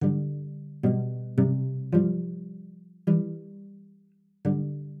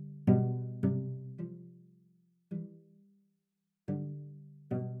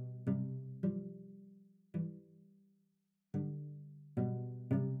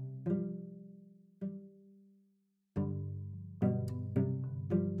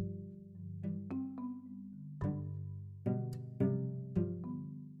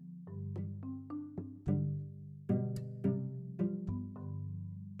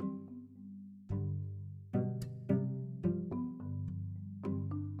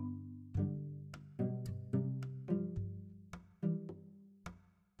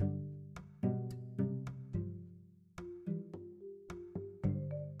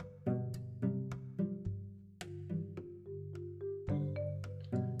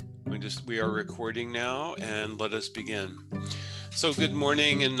we are recording now, and let us begin. So good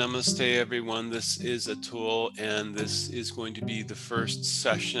morning and namaste everyone. This is Atul, and this is going to be the first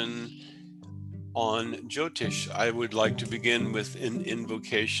session on Jyotish. I would like to begin with an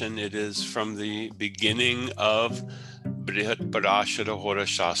invocation. It is from the beginning of Brihat Parashara Hora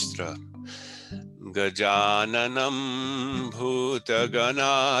Shastra. Gajananam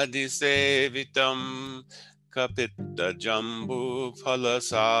Bhutaganadi Sevitam Kapitta Jambu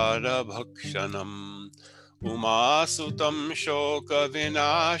Phalasara Bhakshanam Umasutam Shoka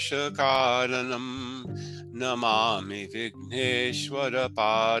Vinasha Karanam Namami Vigneshwara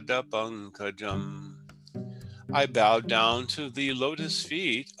Pada Pankajam. I bow down to the lotus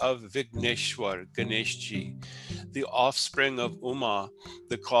feet of Vigneshwar, Ganeshji, the offspring of Uma,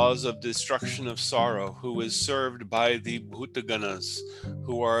 the cause of destruction of sorrow, who is served by the Bhutaganas,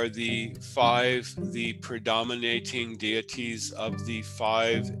 who are the predominating deities of the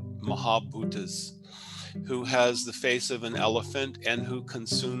five Mahabhutas, who has the face of an elephant and who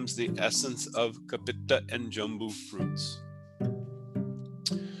consumes the essence of Kapita and Jambu fruits.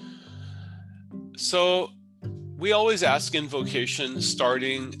 So, we always ask invocation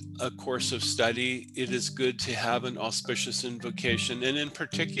starting a course of study. It is good to have an auspicious invocation. And in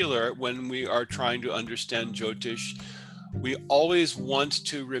particular, when we are trying to understand Jyotish, we always want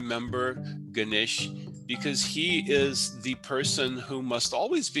to remember Ganesh because he is the person who must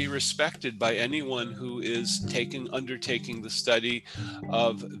always be respected by anyone who is undertaking the study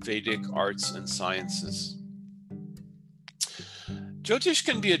of Vedic arts and sciences. Jyotish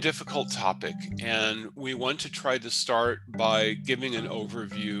can be a difficult topic, and we want to try to start by giving an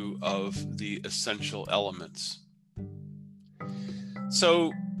overview of the essential elements.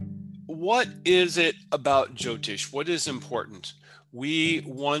 So, what is it about Jyotish? What is important? We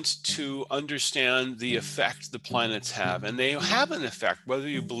want to understand the effect the planets have, and they have an effect, whether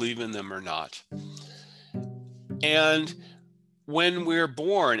you believe in them or not. And when we're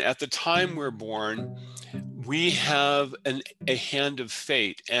born, at the time we're born, we have a hand of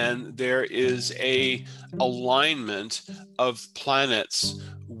fate, and there is a alignment of planets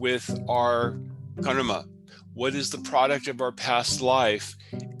with our karma. What is the product of our past life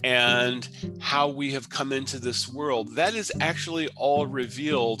and how we have come into this world? That is actually all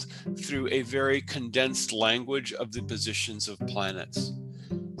revealed through a very condensed language of the positions of planets.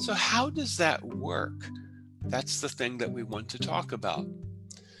 So how does that work? That's the thing that we want to talk about.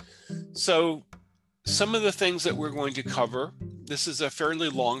 So some of the things that we're going to cover, this is a fairly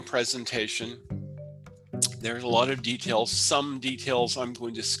long presentation. There's a lot of details. Some details I'm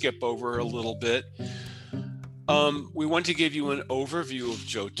going to skip over a little bit. We want to give you an overview of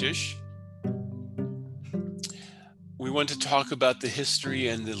Jyotish. We want to talk about the history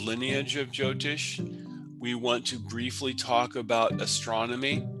and the lineage of Jyotish. We want to briefly talk about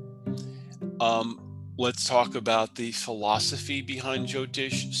astronomy. Let's talk about the philosophy behind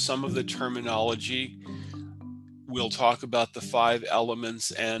Jyotish, some of the terminology. We'll talk about the five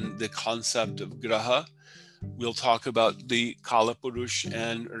elements and the concept of graha. We'll talk about the Kalapurush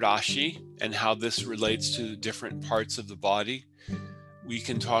and Rashi and how this relates to different parts of the body. We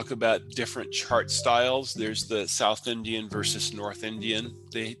can talk about different chart styles. There's the South Indian versus North Indian.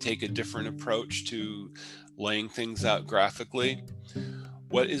 They take a different approach to laying things out graphically.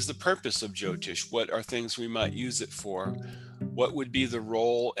 What is the purpose of Jyotish? What are things we might use it for? What would be the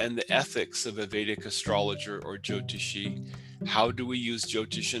role and the ethics of a Vedic astrologer or Jyotishi? How do we use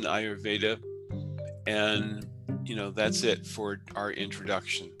Jyotish in Ayurveda? And, that's it for our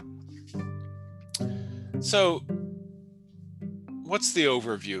introduction. So, what's the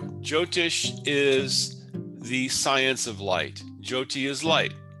overview? Jyotish is the science of light. Jyoti is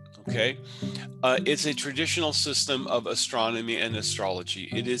light, okay? It's a traditional system of astronomy and astrology.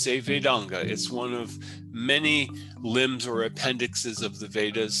 It is a Vedanga. It's one of many limbs or appendixes of the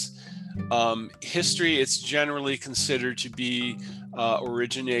Vedas. History, it's generally considered to be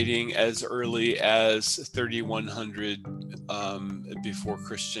originating as early as 3100 before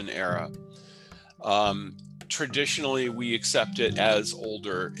Christian era. Traditionally, we accept it as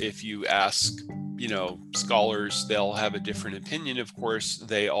older. If you ask, scholars, they'll have a different opinion. Of course,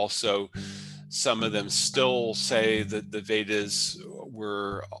 they also, some of them still say that the Vedas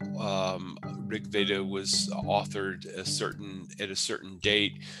were, Rig Veda was authored at a certain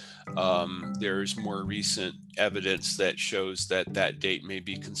date. There's more recent evidence that shows that date may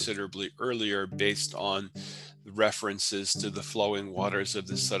be considerably earlier based on references to the flowing waters of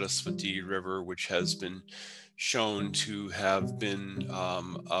the Saraswati River, which has been shown to have been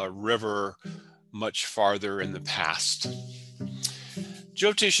a river much farther in the past.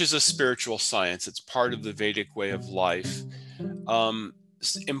 Jyotish is a spiritual science. It's part of the Vedic way of life.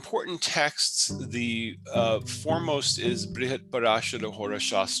 important texts, the foremost is Brihatparashara Hora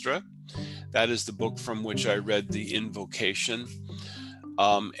Shastra. That is the book from which I read the invocation.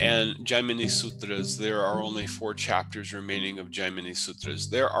 And Jaimini Sutras. There are only 4 chapters remaining of Jaimini Sutras.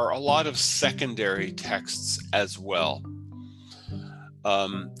 There are a lot of secondary texts as well.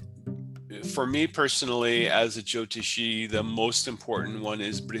 For me personally, as a Jyotishi, the most important one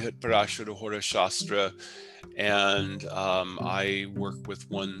is Brihatparashara Hora Shastra. And I work with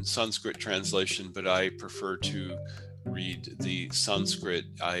one Sanskrit translation, but I prefer to read the Sanskrit.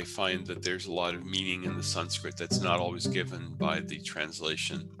 I find that there's a lot of meaning in the Sanskrit that's not always given by the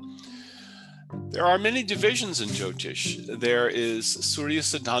translation. There are many divisions in Jyotish. There is Surya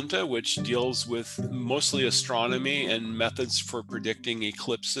Siddhanta, which deals with mostly astronomy and methods for predicting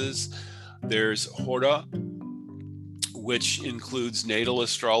eclipses. There's Hora, which includes natal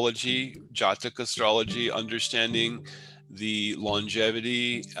astrology, Jatak astrology, understanding the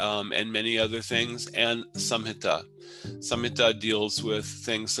longevity, and many other things, and Samhita. Samhita deals with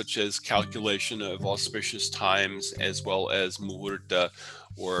things such as calculation of auspicious times, as well as muhurta,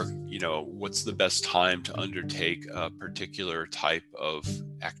 or what's the best time to undertake a particular type of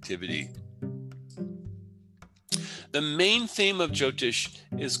activity. The main theme of Jyotish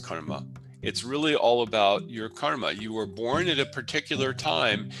is karma. It's really all about your karma. You were born at a particular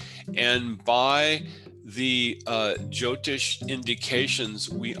time, and by the Jyotish indications,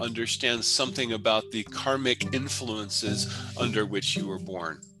 we understand something about the karmic influences under which you were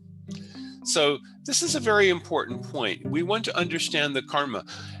born. So this is a very important point. We want to understand the karma.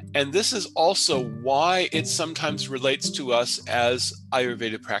 And this is also why it sometimes relates to us as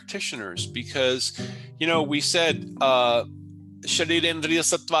Ayurveda practitioners, because, we said, Sharirendriya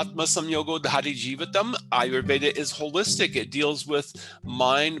Sattvatma Samyogo Dhari Jivatam. Ayurveda is holistic. It deals with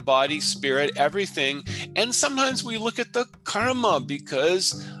mind, body, spirit, everything. And sometimes we look at the karma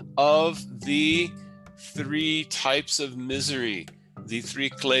because of the 3 types of misery, the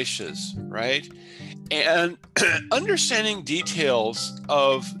 3 kleshas, right? And understanding details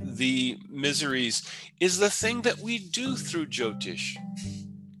of the miseries is the thing that we do through Jyotish.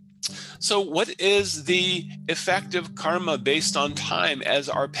 So what is the effect of karma based on time as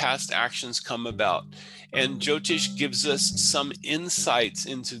our past actions come about? And Jyotish gives us some insights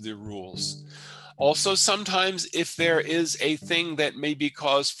into the rules. Also, sometimes if there is a thing that may be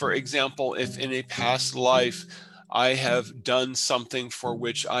caused, for example, if in a past life I have done something for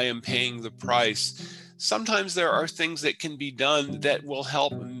which I am paying the price, sometimes there are things that can be done that will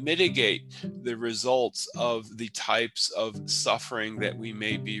help mitigate the results of the types of suffering that we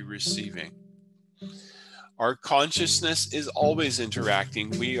may be receiving. Our consciousness is always interacting.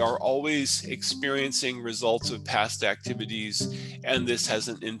 We are always experiencing results of past activities, and this has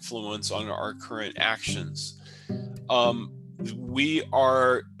an influence on our current actions. We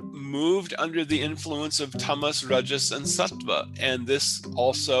are moved under the influence of tamas, rajas, and sattva, and this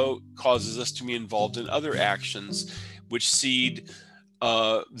also causes us to be involved in other actions which seed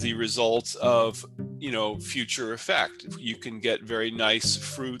the results of future effect. You can get very nice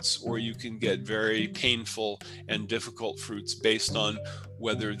fruits, or you can get very painful and difficult fruits based on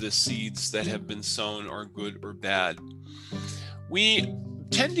whether the seeds that have been sown are good or bad. We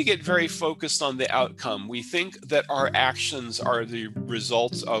tend to get very focused on the outcome. We think that our actions are the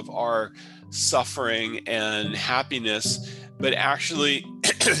results of our suffering and happiness, but actually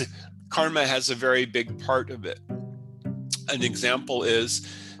karma has a very big part of it. An example is,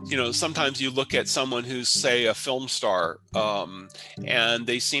 sometimes you look at someone who's, say, a film star, and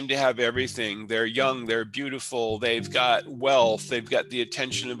they seem to have everything. They're young, they're beautiful, they've got wealth, they've got the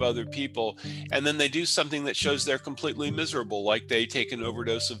attention of other people, and then they do something that shows they're completely miserable, like they take an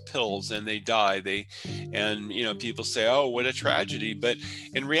overdose of pills and they die. People say, oh, what a tragedy. But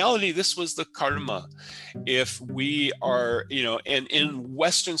in reality, this was the karma. If we are, and in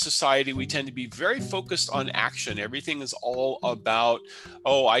Western society, we tend to be very focused on action. Everything is all about,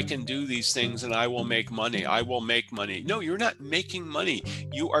 oh, I can do these things and I will make money. I will make money. No, you're not making money.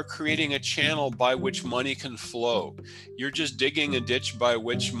 You are creating a channel by which money can flow. You're just digging a ditch by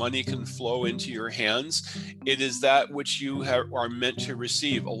which money can flow into your hands. It is that which you are meant to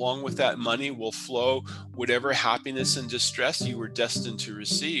receive. Along with that money will flow whatever happiness and distress you were destined to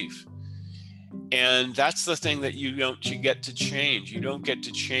receive. And that's the thing that you get to change. You don't get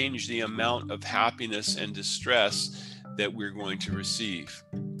to change the amount of happiness and distress that we're going to receive.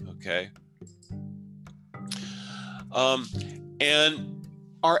 Okay. And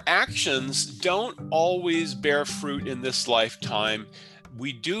our actions don't always bear fruit in this lifetime.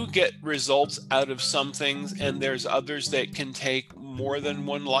 We do get results out of some things, and there's others that can take more than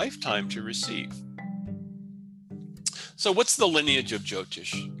one lifetime to receive. So what's the lineage of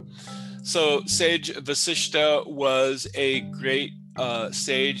Jyotish? So Sage Vasishta was a great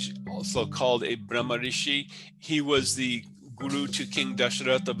sage, also called a Brahma Rishi. He was the guru to King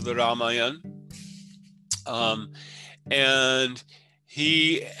Dasharath of the Ramayana. And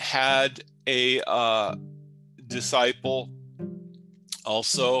he had a disciple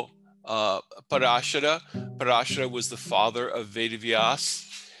also, Parashara. Parashara was the father of Vedavyas.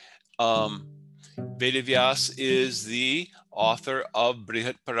 Vedavyas is the author of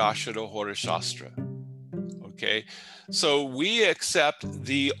Brihat Parashara Hora Shastra. Okay, so we accept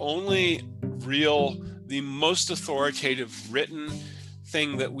the only real, the most authoritative written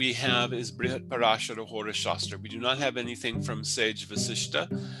thing that we have is Brihat Parashara Hora Shastra. We do not have anything from Sage Vasishta,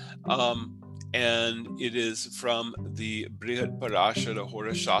 and it is from the Brihat Parashara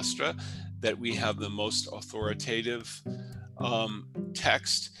Hora Shastra that we have the most authoritative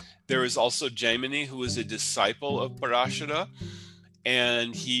text. There is also Jaimini, who is a disciple of Parashara,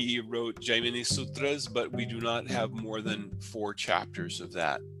 and he wrote Jaimini Sutras, but we do not have more than 4 chapters of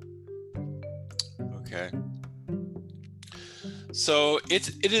that. Okay. So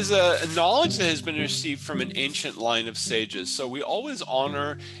it is a knowledge that has been received from an ancient line of sages. So we always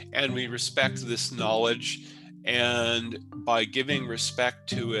honor and we respect this knowledge, and by giving respect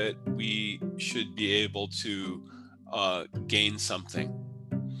to it, we should be able to gain something.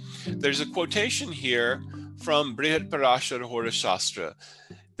 There's a quotation here from Brihat Parashara Hora Shastra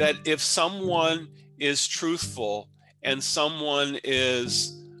that if someone is truthful and someone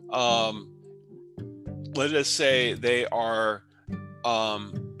is, let us say they are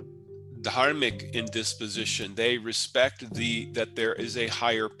dharmic in disposition, they respect that there is a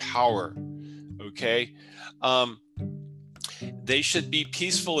higher power, okay? They should be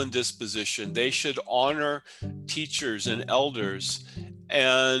peaceful in disposition. They should honor teachers and elders.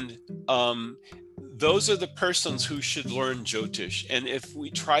 And those are the persons who should learn Jyotish. And if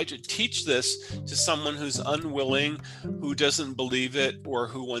we try to teach this to someone who's unwilling, who doesn't believe it, or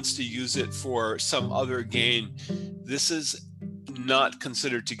who wants to use it for some other gain, this is not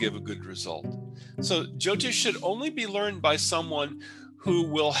considered to give a good result. So Jyotish should only be learned by someone who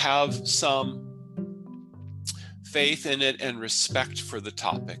will have some faith in it and respect for the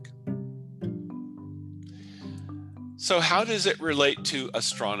topic. So how does it relate to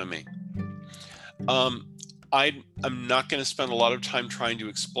astronomy? I'm not going to spend a lot of time trying to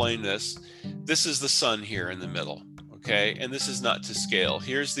explain this. This is the sun here in the middle, okay? And this is not to scale.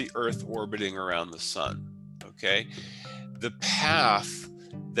 Here's the Earth orbiting around the sun, okay? The path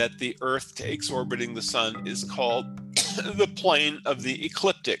that the Earth takes orbiting the sun is called the plane of the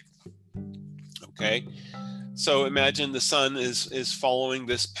ecliptic, okay? So imagine the sun is following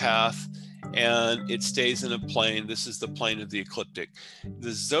this path and it stays in a plane. This is the plane of the ecliptic.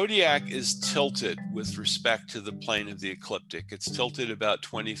 The zodiac is tilted with respect to the plane of the ecliptic. It's tilted about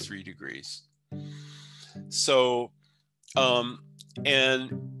 23 degrees. So, and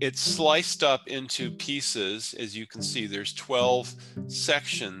it's sliced up into pieces. As you can see, there's 12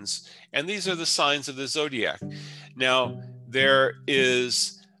 sections, and these are the signs of the zodiac. Now, there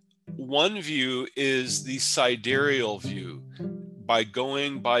is one view is the sidereal view, by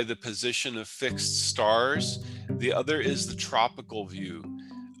going by the position of fixed stars. The other is the tropical view,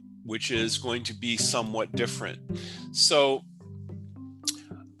 which is going to be somewhat different. So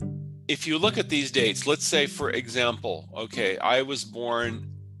if you look at these dates, let's say, for example, okay, I was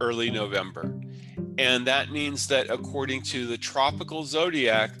born early November, and that means that according to the tropical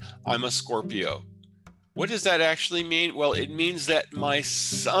zodiac, I'm a Scorpio. What does that actually mean? Well, it means that my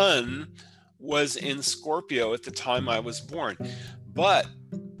sun was in Scorpio at the time I was born. But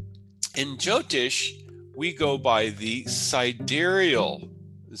in Jyotish, we go by the sidereal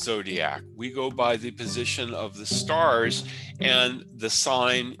zodiac. We go by the position of the stars, and the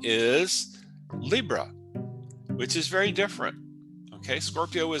sign is Libra, which is very different. Okay,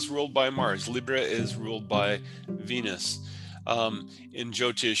 Scorpio is ruled by Mars. Libra is ruled by Venus. In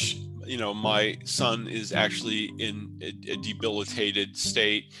Jyotish, you know, my sun is actually in a debilitated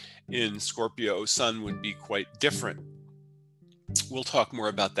state. In Scorpio, sun would be quite different. We'll talk more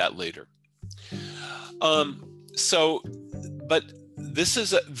about that later. But this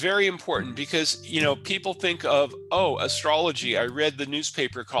is very important because, you know, people think of, oh, astrology. I read the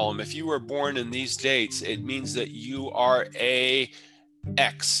newspaper column. If you were born in these dates, it means that you are a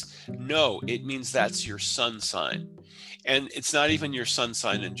X. No, it means that's your sun sign. And it's not even your sun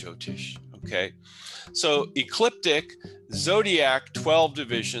sign in Jyotish, okay? So ecliptic, zodiac, 12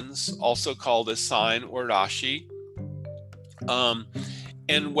 divisions, also called a sign or Rashi.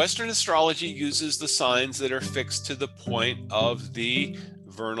 And Western astrology uses the signs that are fixed to the point of the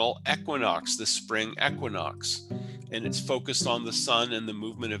vernal equinox, the spring equinox. and it's focused on the sun and the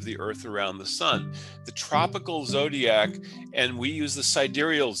movement of the earth around the sun. The tropical zodiac, and we use the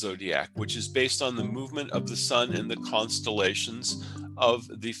sidereal zodiac, which is based on the movement of the sun and the constellations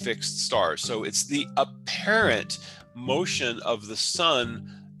of the fixed stars. So it's the apparent motion of the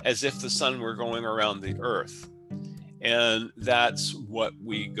sun as if the sun were going around the earth. And that's what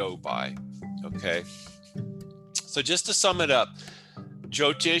we go by, okay? So just to sum it up,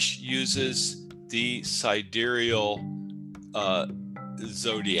 Jyotish uses the sidereal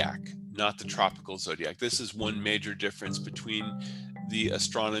zodiac, not the tropical zodiac. This is one major difference between the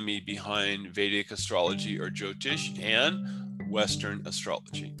astronomy behind Vedic astrology or Jyotish and Western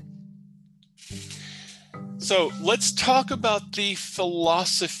astrology. So let's talk about the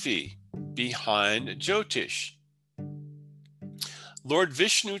philosophy behind Jyotish. Lord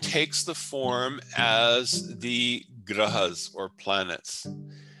Vishnu takes the form as the grahas or planets.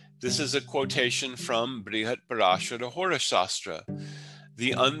 This is a quotation from Brihat Parashara Hora Shastra.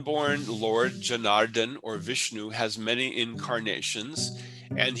 The unborn Lord Janardhan or Vishnu has many incarnations,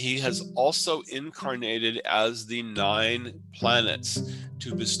 and he has also incarnated as the 9 planets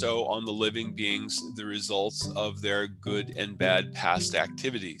to bestow on the living beings the results of their good and bad past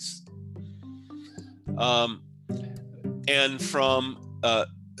activities. And from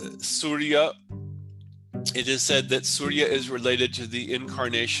Surya, it is said that Surya is related to the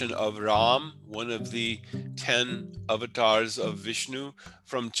incarnation of Ram, one of the 10 avatars of Vishnu.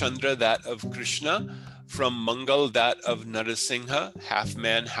 From Chandra, that of Krishna. From Mangal, that of Narasingha, half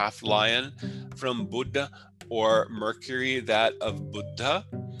man, half lion. From Buddha or Mercury, that of Buddha.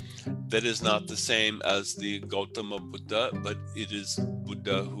 That is not the same as the Gautama Buddha, but it is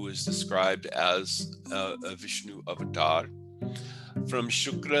Buddha who is described as a Vishnu avatar. From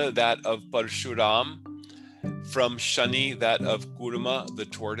Shukra, that of Parshuram. From Shani, that of Kurma, the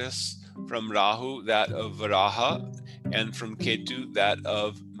tortoise. From Rahu, that of Varaha. And from Ketu, that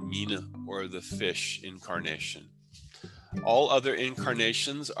of Meena, or the fish incarnation. All other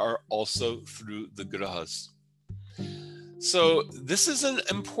incarnations are also through the grahas. So this is an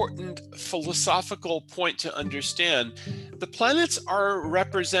important philosophical point to understand. The planets are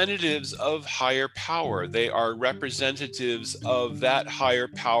representatives of higher power. They are representatives of that higher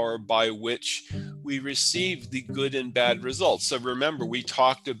power by which we receive the good and bad results. So remember, we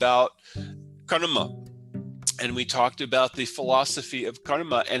talked about karma, and we talked about the philosophy of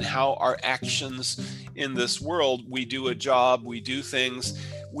karma and how our actions in this world, we do a job, we do things.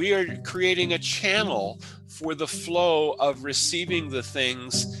 We are creating a channel for the flow of receiving the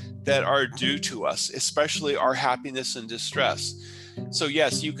things that are due to us, especially our happiness and distress. So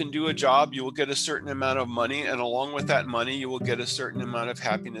yes, you can do a job, you will get a certain amount of money, and along with that money, you will get a certain amount of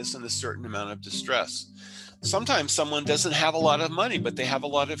happiness and a certain amount of distress. Sometimes someone doesn't have a lot of money, but they have a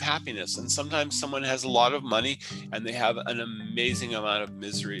lot of happiness. And sometimes someone has a lot of money and they have an amazing amount of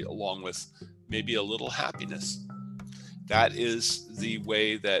misery along with maybe a little happiness. That is the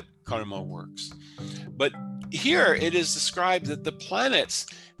way that karma works. But here it is described that the planets,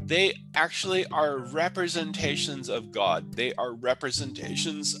 they actually are representations of God. They are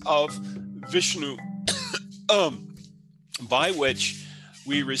representations of Vishnu, by which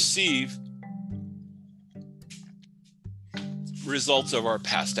we receive results of our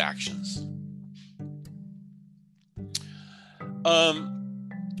past actions.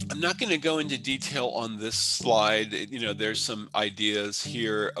 I'm not going to go into detail on this slide. There's some ideas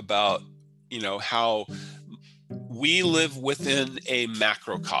here about, how we live within a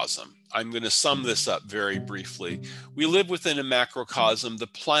macrocosm. I'm going to sum this up very briefly. We live within a macrocosm. The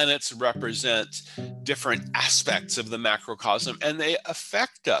planets represent different aspects of the macrocosm, and they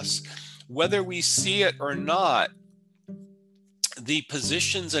affect us. Whether we see it or not, the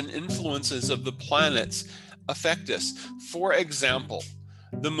positions and influences of the planets affect us. For example,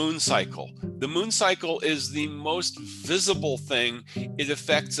 the moon cycle. The moon cycle is the most visible thing. It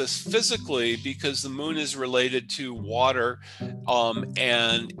affects us physically because the moon is related to water,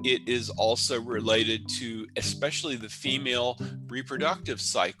 and it is also related to especially the female reproductive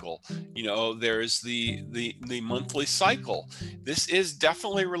cycle. There's the monthly cycle. This is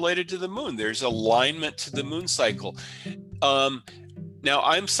definitely related to the moon. There's alignment to the moon cycle. Now,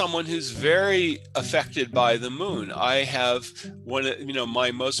 I'm someone who's very affected by the moon. I have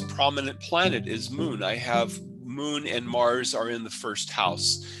my most prominent planet is Moon. I have Moon and Mars are in the first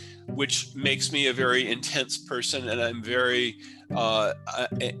house, which makes me a very intense person, and I'm very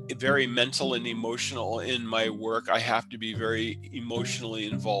mental and emotional in my work. I have to be very emotionally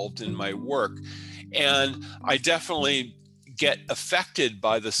involved in my work, and I definitely get affected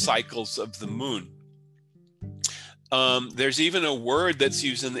by the cycles of the moon. There's even a word that's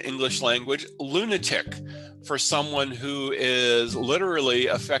used in the English language, lunatic, for someone who is literally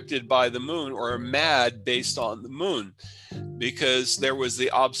affected by the moon or mad based on the moon, because there was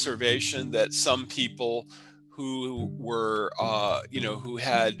the observation that some people who were, who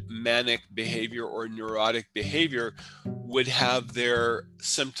had manic behavior or neurotic behavior would have their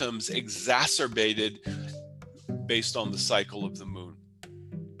symptoms exacerbated based on the cycle of the moon.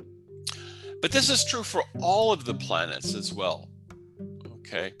 But this is true for all of the planets as well.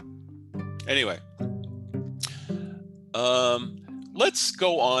 Okay. Anyway, let's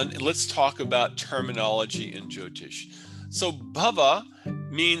go on and let's talk about terminology in Jyotish. So bhava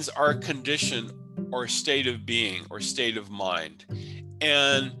means our condition or state of being or state of mind.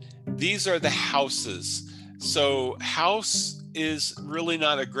 And these are the houses. So house is really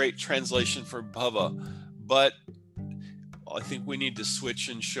not a great translation for bhava, but I think we need to switch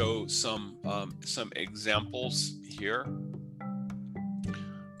and show some examples here.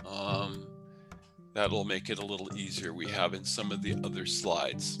 That'll make it a little easier. We have in some of the other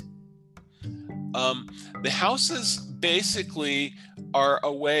slides. The houses basically are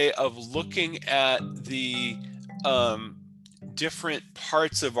a way of looking at the different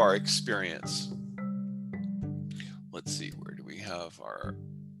parts of our experience. Let's see, where do we have our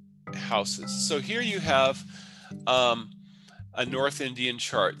houses? So here you have a North Indian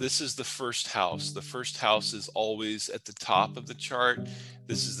chart. This is the first house. The first house is always at the top of the chart.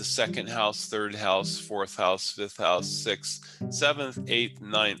 This is the second house, third house, fourth house, fifth house, sixth, seventh, eighth,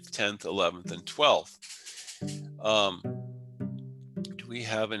 ninth, 10th, 11th, and 12th. Do we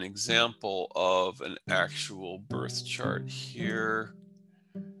have an example of an actual birth chart here?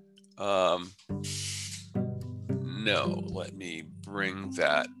 No, let me bring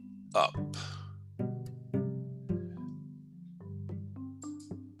that up.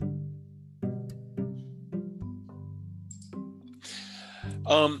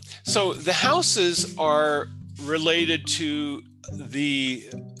 So the houses are related to the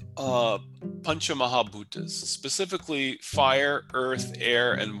Panchamahabhutas, specifically fire, earth,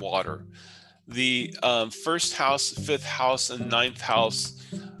 air, and water. The first house, fifth house, and ninth house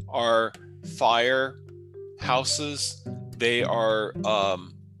are fire houses. They are,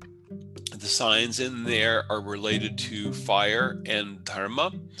 the signs in there are related to fire and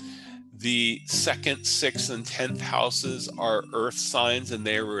dharma. The second, sixth, and 10th houses are earth signs, and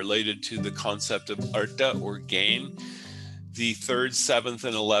they are related to the concept of artha or gain. The third, seventh,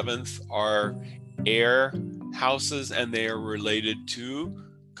 and 11th are air houses, and they are related to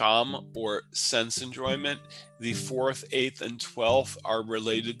kam or sense enjoyment. The fourth, eighth, and 12th are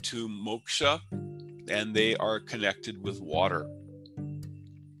related to moksha, and they are connected with water.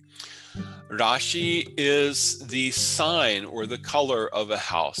 Rashi is the sign or the color of a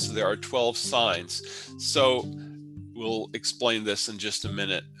house. There are 12 signs. So we'll explain this in just a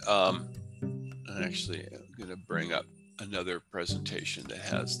minute. Actually, I'm going to bring up another presentation that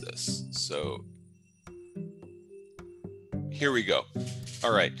has this. So here we go.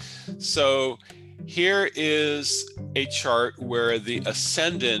 All right. So here is a chart where the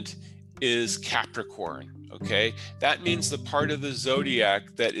ascendant is Capricorn. Okay, that means the part of the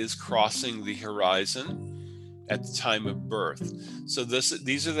zodiac that is crossing the horizon at the time of birth. So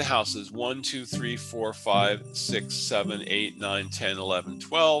these are the houses 1, 2, 3, 4, 5, 6, 7, 8, 9, 10, 11,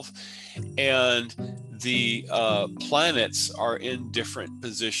 12. And the planets are in different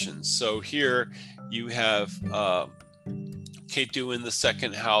positions. So here you have Ketu in the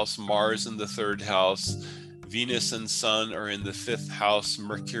second house, Mars in the third house, Venus and Sun are in the fifth house,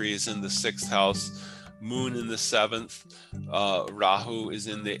 Mercury is in the sixth house, Moon in the seventh, Rahu is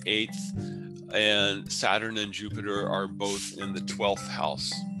in the eighth, and Saturn and Jupiter are both in the 12th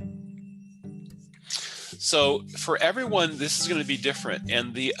house. So for everyone, this is going to be different,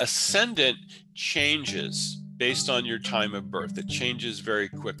 and the ascendant changes based on your time of birth. It changes very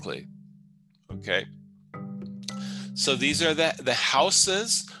quickly. Okay. So these are the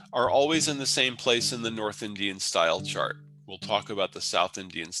houses are always in the same place in the North Indian style chart. We'll talk about the South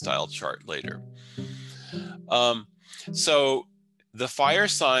Indian style chart later. So the fire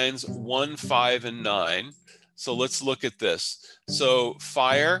signs 1, 5, and 9. So let's look at this. So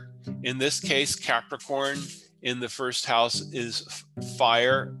fire, in this case, Capricorn in the first house is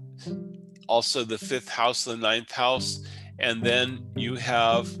fire. Also the fifth house, the ninth house. And then you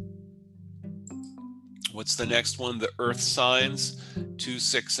have, what's the next one? The earth signs, 2,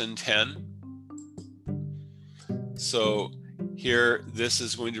 6, and 10. So here, this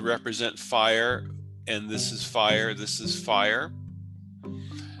is going to represent fire. And this is fire, this is fire.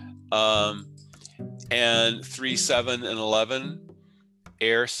 And 3, 7, and 11,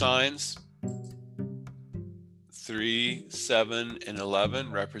 air signs. 3, 7, and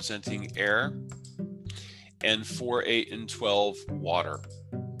 11 representing air, and 4, 8, and 12 water.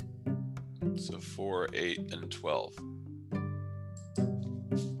 So 4, 8, and 12.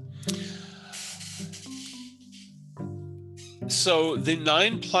 So the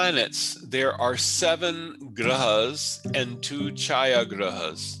 9 planets, there are 7 grahas and 2 chaya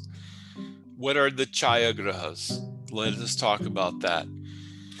grahas. What are the chaya grahas? Let us talk about that.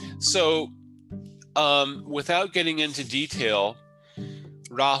 So without getting into detail,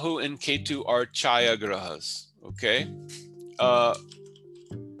 Rahu and Ketu are chaya grahas, okay?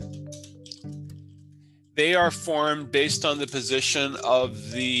 They are formed based on the position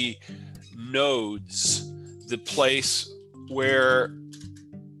of the nodes, the place where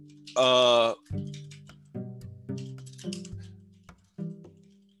the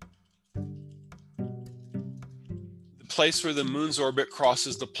place where the moon's orbit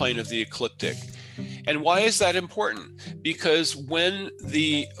crosses the plane of the ecliptic. And why is that important? Because when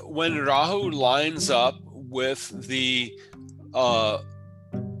Rahu lines up with the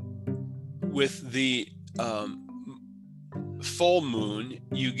full moon,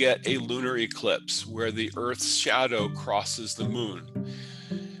 you get a lunar eclipse where the Earth's shadow crosses the moon.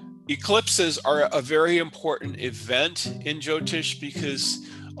 Eclipses are a very important event in Jyotish because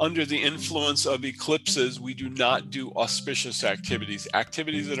under the influence of eclipses, we do not do auspicious activities.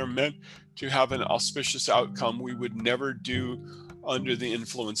 Activities that are meant to have an auspicious outcome, we would never do under the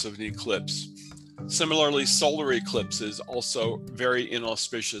influence of an eclipse. Similarly, solar eclipses also very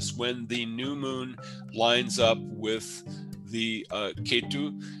inauspicious. When the new moon lines up with the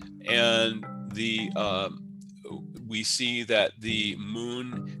Ketu, and we see that the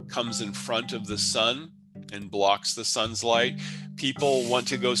moon comes in front of the sun and blocks the sun's light. People want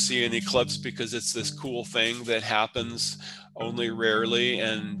to go see an eclipse because it's this cool thing that happens only rarely,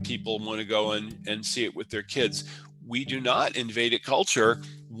 and people want to go and see it with their kids. We do not in Vedic culture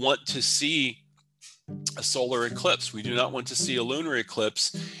want to see a solar eclipse. We do not want to see a lunar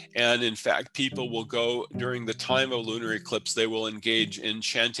eclipse. And in fact, people will go during the time of lunar eclipse, they will engage in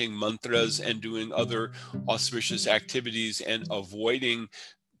chanting mantras and doing other auspicious activities and avoiding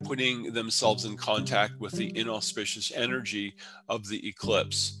putting themselves in contact with the inauspicious energy of the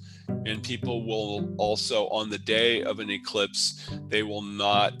eclipse. And people will also, on the day of an eclipse, they will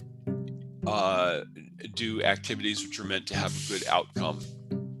not do activities which are meant to have a good outcome.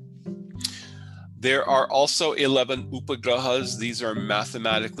 There are also 11 upagrahas. These are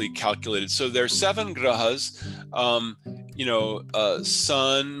mathematically calculated. So there are 7 grahas,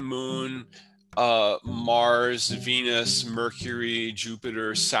 Sun, Moon, Mars, Venus, Mercury,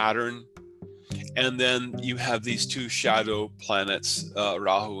 Jupiter, Saturn. And then you have these 2 shadow planets,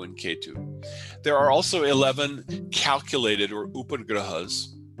 Rahu and Ketu. There are also 11 calculated or upagrahas.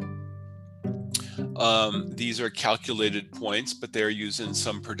 These are calculated points, but they're used in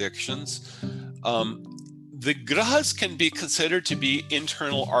some predictions. The grahas can be considered to be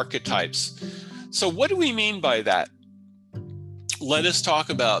internal archetypes. So what do we mean by that? Let us talk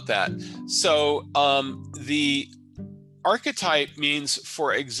about that. So the archetype means,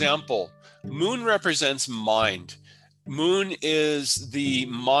 for example, moon represents mind. Moon is the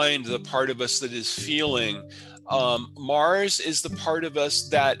mind, the part of us that is feeling. Mars is the part of us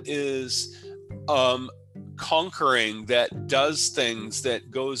that is conquering, that does things, that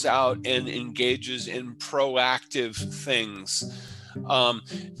goes out and engages in proactive things.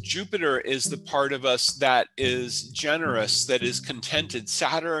 Jupiter is the part of us that is generous, that is contented.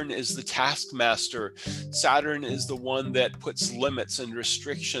 Saturn is the taskmaster. Saturn is the one that puts limits and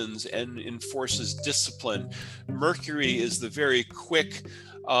restrictions and enforces discipline. Mercury is the very quick,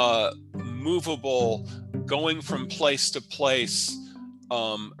 movable, going from place to place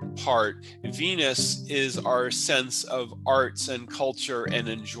part. Venus is our sense of arts and culture and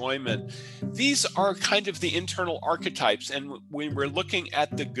enjoyment. These are kind of the internal archetypes, and when we're looking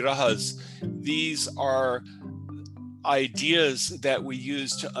at the grahas, these are ideas that we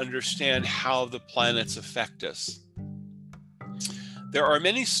use to understand how the planets affect us. There are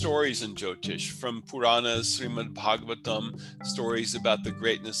many stories in Jyotish, from Puranas, Srimad Bhagavatam, stories about the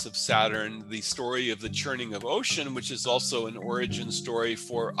greatness of Saturn, the story of the churning of ocean, which is also an origin story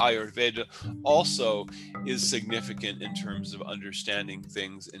for Ayurveda, also is significant in terms of understanding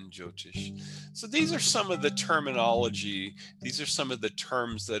things in Jyotish. So these are some of the terminology, these are some of the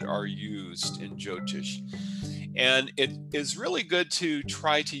terms that are used in Jyotish. And it is really good to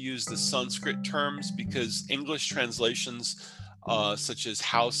try to use the Sanskrit terms, because English translations such as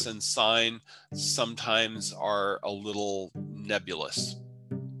house and sign sometimes are a little nebulous.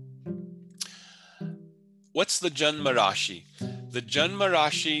 What's the Janma Rashi? The Janma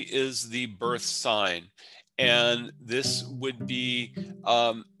Rashi is the birth sign. And this would be,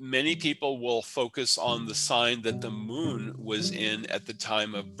 many people will focus on the sign that the moon was in at the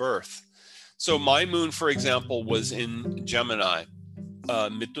time of birth. So my moon, for example, was in Gemini,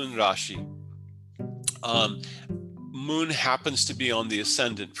 Mithun Rashi. Moon happens to be on the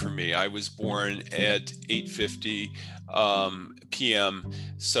ascendant for me. I was born at 8:50 p.m.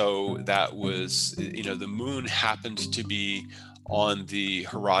 So that was, the moon happened to be on the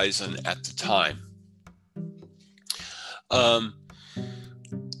horizon at the time.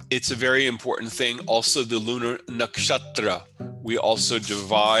 It's a very important thing. Also, the lunar nakshatra. We also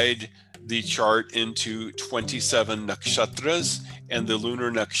divide the chart into 27 nakshatras, and the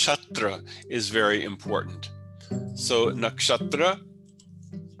lunar nakshatra is very important. So nakshatra,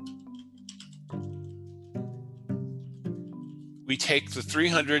 we take the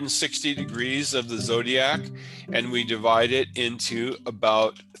 360 degrees of the zodiac and we divide it into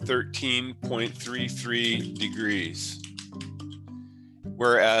about 13.33 degrees.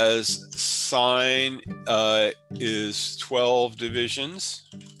 Whereas sign is 12 divisions,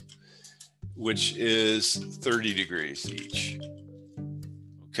 which is 30 degrees each.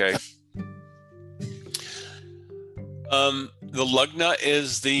 Okay. The lagna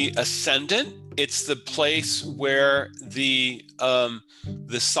is the ascendant. It's the place where the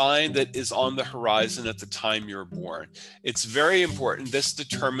sign that is on the horizon at the time you're born. It's very important. This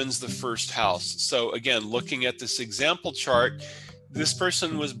determines the first house. So again, looking at this example chart, this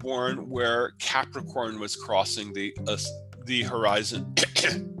person was born where Capricorn was crossing the horizon.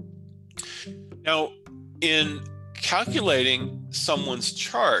 Now, in calculating someone's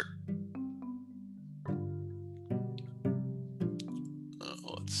chart,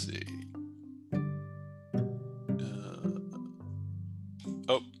 let's see.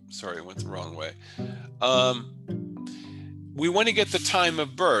 Oh, sorry, I went the wrong way. We want to get the time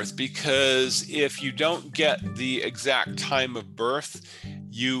of birth, because if you don't get the exact time of birth,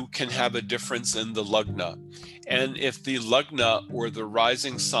 you can have a difference in the lagna. And if the lagna or the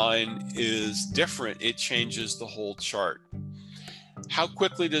rising sign is different, it changes the whole chart. How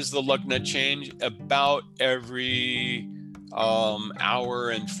quickly does the lagna change? About every hour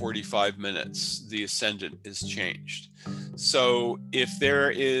and 45 minutes, the ascendant is changed. So if there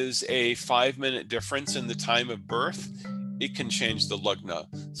is a 5-minute difference in the time of birth, it can change the lagna.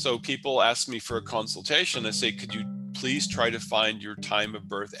 So people ask me for a consultation. I say, could you please try to find your time of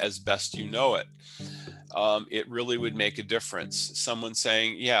birth as best you know it? It really would make a difference. Someone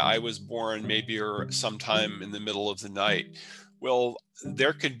saying, yeah, I was born maybe or sometime in the middle of the night. Well,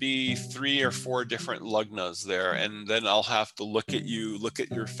 there could be 3 or 4 different lagnas there. And then I'll have to look at you, look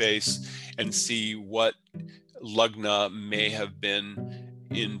at your face, and see what lagna may have been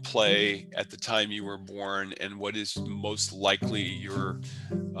in play at the time you were born, and what is most likely your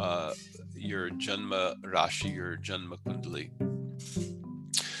Janma Rashi, your Janma Kundali.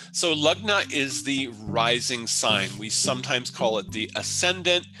 So lagna is the rising sign. We sometimes call it the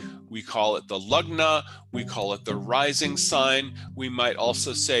ascendant. We call it the lagna. We call it the rising sign. We might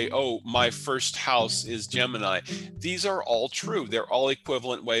also say, oh, my first house is Gemini. These are all true. They're all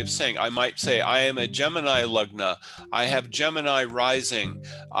equivalent way of saying. I might say, I am a Gemini lagna. I have Gemini rising.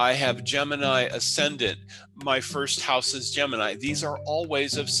 I have Gemini ascendant. My first house is Gemini. These are all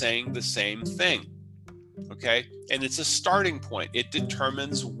ways of saying the same thing. Okay, and it's a starting point. It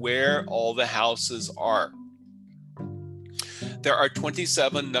determines where all the houses are. There are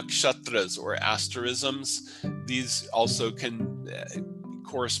 27 nakshatras or asterisms. These also can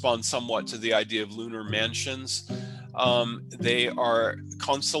correspond somewhat to the idea of lunar mansions. They are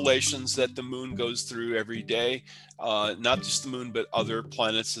constellations that the moon goes through every day, not just the moon, but other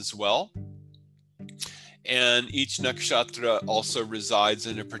planets as well. And each nakshatra also resides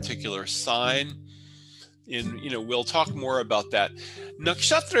in a particular sign. We'll talk more about that.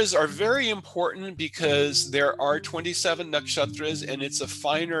 Nakshatras are very important because there are 27 nakshatras, and it's a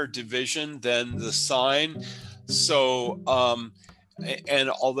finer division than the sign. So, and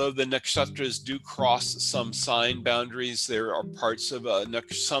although the nakshatras do cross some sign boundaries, there are parts of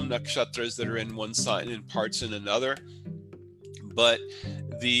some nakshatras that are in one sign and parts in another. But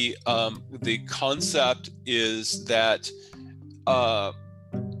the concept is that,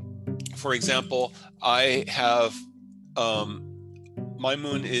 for example, I have, my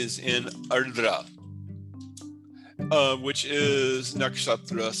moon is in Ardra, which is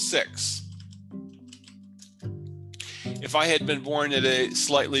nakshatra 6. If I had been born at a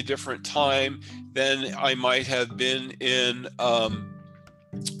slightly different time, then I might have been in another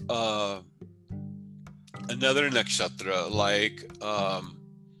nakshatra, like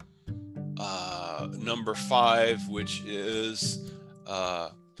number 5, which is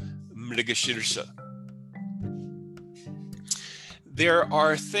Mrigashirsha. there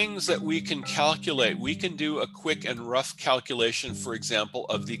are things that we can calculate. We can do a quick and rough calculation, for example,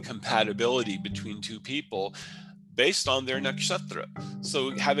 of the compatibility between two people based on their nakshatra.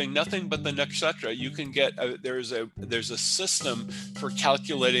 So having nothing but the nakshatra, you can get there's a system for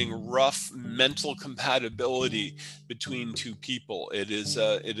calculating rough mental compatibility between two people. It is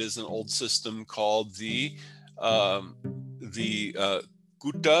an old system called the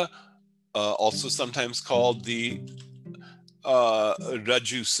Gutta, also sometimes called the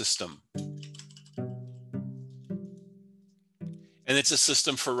Raju system. And it's a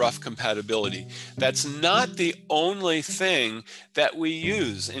system for rough compatibility. That's not the only thing that we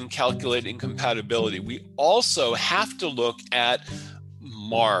use in calculating compatibility. We also have to look at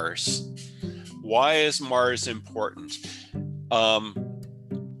Mars. Why is Mars important?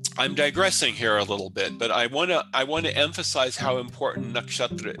 I'm digressing here a little bit, but I want to emphasize how important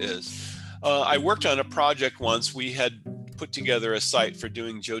nakshatra is. I worked on a project once. We had put together a site for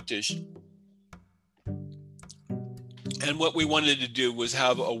doing Jyotish. And what we wanted to do was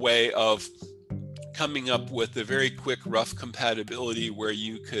have a way of coming up with a very quick rough compatibility where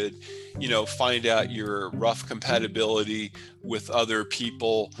you could, find out your rough compatibility with other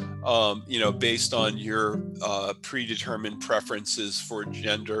people, based on your predetermined preferences for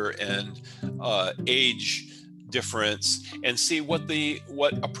gender and age difference, and see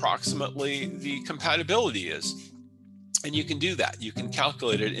what approximately the compatibility is. And you can do that. You can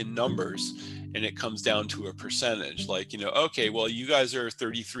calculate it in numbers, and it comes down to a percentage. Like, okay, well, you guys are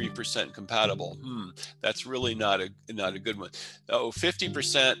 33% compatible. That's really not a good one. Oh,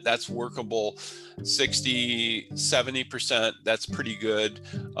 50%, that's workable. 60, 70%, that's pretty good.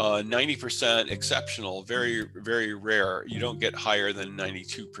 90%, exceptional, very, very rare. You don't get higher than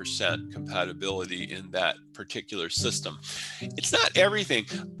 92% compatibility in that particular system. It's not everything,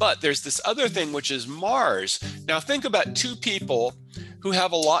 but there's this other thing, which is Mars. Now think about two people who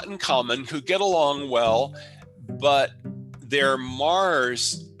have a lot in common, who get along well, but their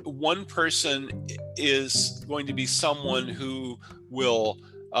Mars, one person is going to be someone who will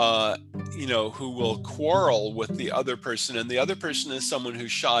quarrel with the other person, and the other person is someone who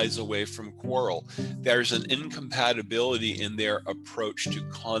shies away from quarrel. There's an incompatibility in their approach to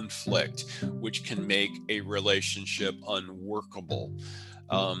conflict, which can make a relationship unworkable.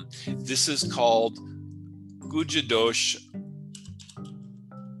 This is called Kujadosh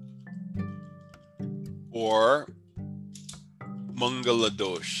or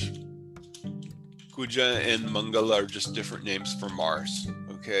Mangaladosh. Kuja and Mangala are just different names for Mars,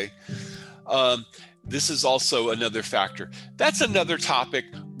 okay? This is also another factor. That's another topic.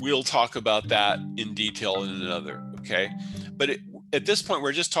 We'll talk about that in detail in another, okay? But at this point,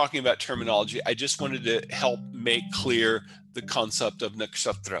 we're just talking about terminology. I just wanted to help make clear the concept of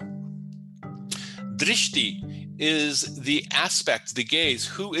nakshatra. Drishti is the aspect, the gaze,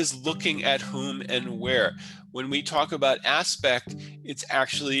 who is looking at whom and where. When we talk about aspect, it's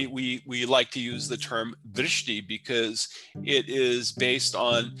actually, we like to use the term drishti because it is based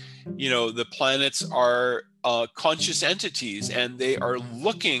on, the planets are conscious entities, and they are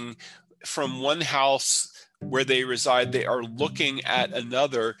looking from one house where they reside, they are looking at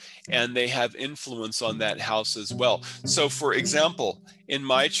another, and they have influence on that house as well. So for example, in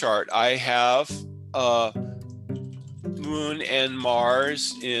my chart, I have Moon and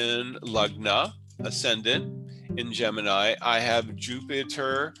Mars in Lagna, ascendant in Gemini. I have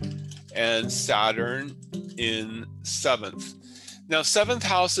Jupiter and Saturn in 7th. Now, 7th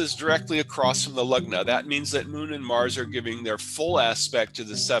house is directly across from the Lagna. That means that Moon and Mars are giving their full aspect to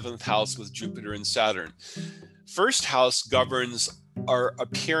the 7th house with Jupiter and Saturn. First house governs our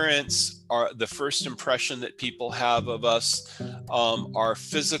appearance, the first impression that people have of us, our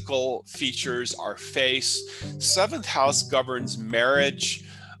physical features, our face. 7th house governs marriage,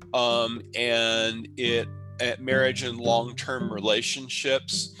 and marriage and long-term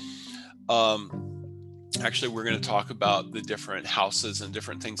relationships. Actually, we're going to talk about the different houses and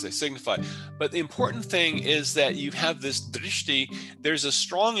different things they signify. But the important thing is that you have this drishti. There's a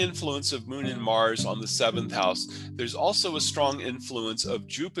strong influence of Moon and Mars on the 7th house. There's also a strong influence of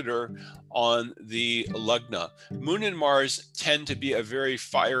Jupiter on the Lagna. Moon and Mars tend to be a very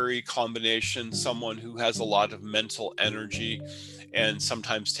fiery combination, someone who has a lot of mental energy and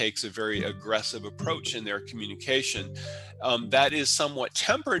sometimes takes a very aggressive approach in their communication. That is somewhat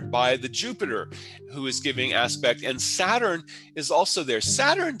tempered by the Jupiter, who is giving aspect, and Saturn is also there.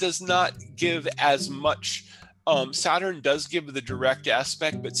 Saturn does not give as much. Saturn does give the direct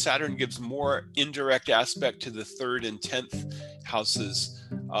aspect, but Saturn gives more indirect aspect to the 3rd and 10th houses.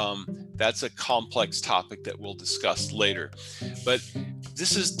 That's a complex topic that we'll discuss later. But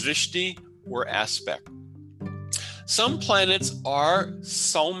this is drishti, or aspect. Some planets are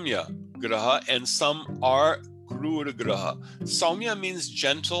Saumya Graha and some are Krura Graha. Saumya means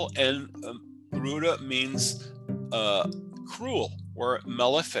gentle and Krura means cruel or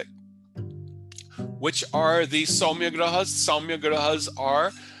malefic. Which are the Saumya Grahas? Saumya Grahas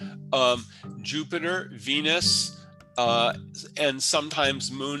are Jupiter, Venus, and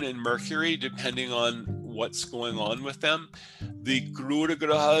sometimes Moon and Mercury, depending on what's going on with them. The Krura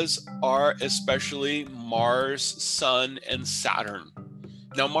Grahas are especially Mars, Sun, and Saturn.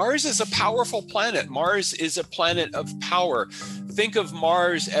 Now, Mars is a powerful planet. Mars is a planet of power. Think of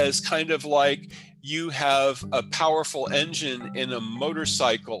Mars as kind of like you have a powerful engine in a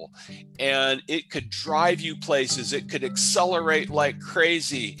motorcycle, and it could drive you places. It could accelerate like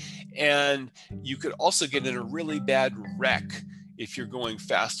crazy. And you could also get in a really bad wreck if you're going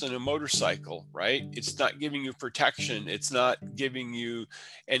fast on a motorcycle, right? It's not giving you protection. It's not giving you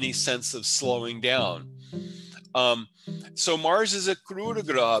any sense of slowing down. So Mars is a Krura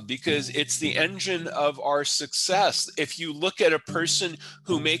Graha because it's the engine of our success. If you look at a person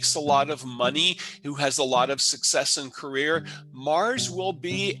who makes a lot of money, who has a lot of success in career, Mars will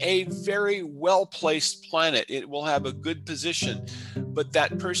be a very well-placed planet. It will have a good position, but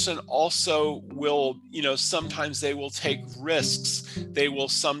that person also will, sometimes they will take risks. They will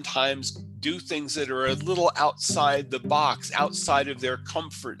sometimes do things that are a little outside the box, outside of their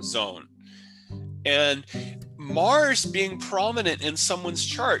comfort zone. And Mars being prominent in someone's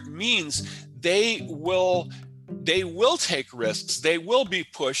chart means they will take risks. They will be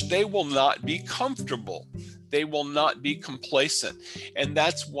pushed. They will not be comfortable. They will not be complacent. And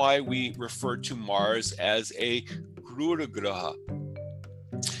that's why we refer to Mars as a Krura Graha.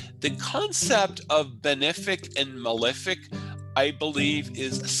 The concept of benefic and malefic, I believe,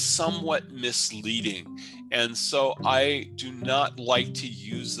 is somewhat misleading. And so I do not like to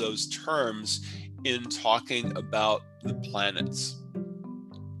use those terms in talking about the planets.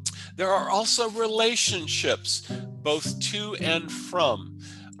 There are also relationships, both to and from.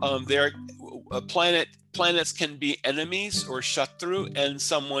 Planets can be enemies or shatru, and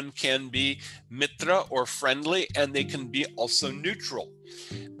someone can be mitra or friendly, and they can be also neutral.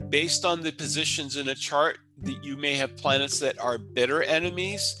 Based on the positions in a chart, you may have planets that are bitter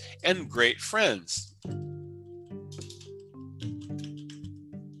enemies and great friends.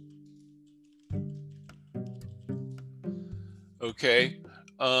 Okay,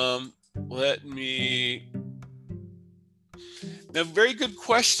 let me. Now, very good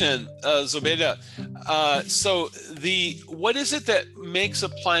question, Zobeda. So what is it that makes a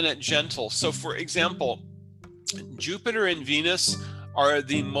planet gentle? So for example, Jupiter and Venus are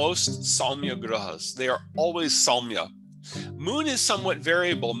the most Saumya Grahas. They are always Saumya. Moon is somewhat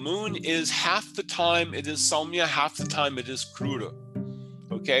variable. Moon is half the time it is Saumya, half the time it is Krura.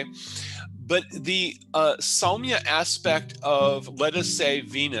 Okay? But the Saumya aspect of, let us say,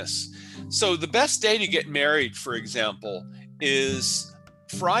 Venus. So the best day to get married, for example, is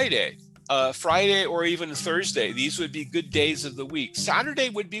Friday. Friday or even Thursday. These would be good days of the week. Saturday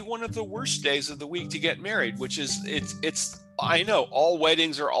would be one of the worst days of the week to get married, which is, I know all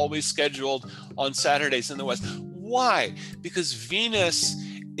weddings are always scheduled on Saturdays in the West. Why? Because Venus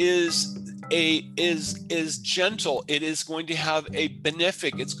is gentle. It is going to have a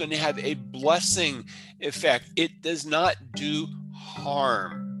benefic. It's going to have a blessing effect. It does not do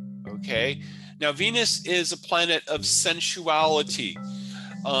harm. Okay. Now, Venus is a planet of sensuality.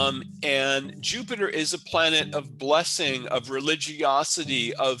 And Jupiter is a planet of blessing, of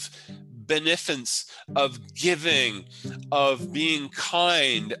religiosity, of beneficence, of giving, of being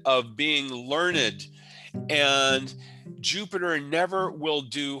kind, of being learned. And Jupiter never will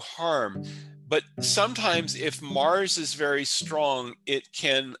do harm. But sometimes if Mars is very strong, it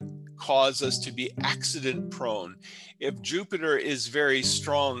can cause us to be accident prone. If Jupiter is very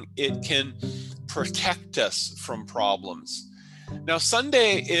strong, it can protect us from problems. Now,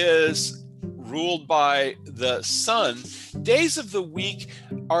 Sunday is ruled by the sun. Days of the week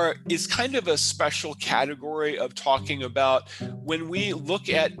is kind of a special category of talking about when we look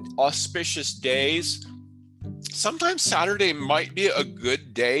at auspicious days. Sometimes Saturday might be a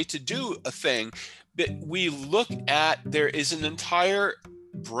good day to do a thing, but we look at, there is an entire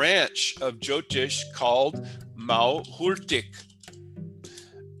branch of Jyotish called Muhurtik.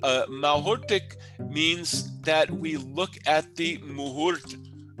 Muhurtik means that we look at the Muhurt.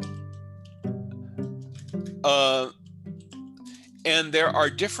 And there are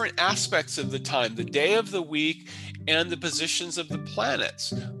different aspects of the time, the day of the week, and the positions of the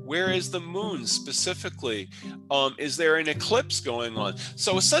planets. Where is the moon specifically? Is there an eclipse going on?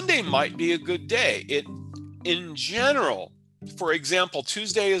 So a Sunday might be a good day. In general, For example,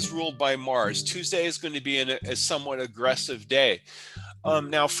 Tuesday is ruled by Mars. Tuesday is going to be a somewhat aggressive day.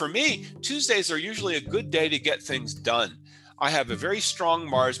 Now, for me, Tuesdays are usually a good day to get things done. I have a very strong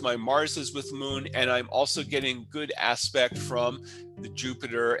Mars. My Mars is with Moon, and I'm also getting good aspect from the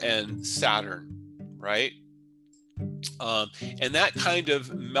Jupiter and Saturn, right? And that kind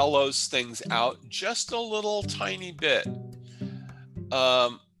of mellows things out just a little tiny bit.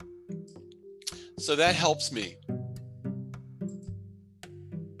 So that helps me.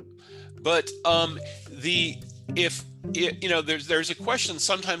 But there's a question.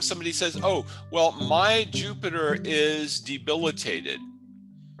 Sometimes somebody says, "Oh, well, my Jupiter is debilitated."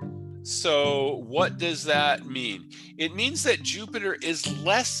 So what does that mean? It means that Jupiter is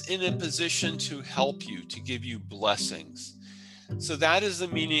less in a position to help you, to give you blessings. So that is the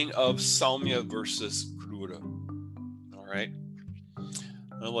meaning of Saumya versus Krura. All right.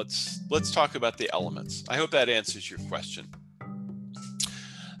 Now let's talk about the elements. I hope that answers your question.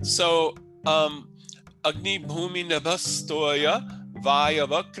 So Agni Bhumi Nabhastoya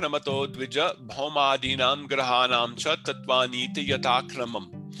Vayava Kramato Dvija Bhomadinam Grahanam Cha Tatvaniti Yatakramam.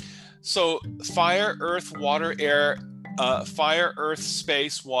 So fire, earth, water, air, fire, earth,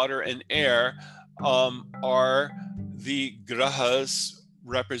 space, water, and air are the grahas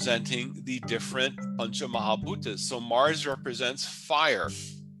representing the different Pancha Mahabhutas. So Mars represents fire,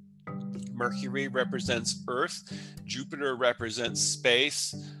 Mercury represents earth, Jupiter represents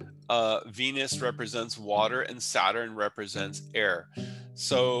space, Venus represents water, and Saturn represents air.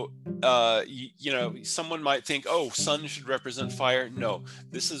 So, someone might think, oh, Sun should represent fire. No,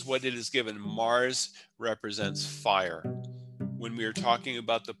 this is what it is given. Mars represents fire when we are talking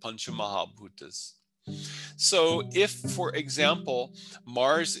about the Pancha Mahabhutas. So if, for example,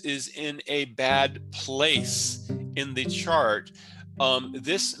 Mars is in a bad place in the chart,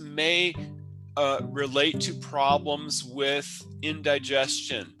 this may relate to problems with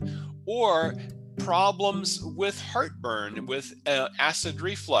indigestion or problems with heartburn, with acid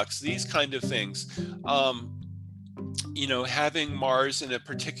reflux, these kind of things. Having Mars in a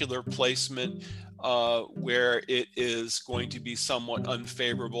particular placement where it is going to be somewhat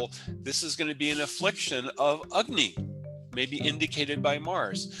unfavorable, this is going to be an affliction of Agni, maybe indicated by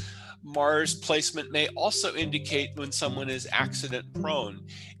Mars. Mars placement may also indicate when someone is accident prone.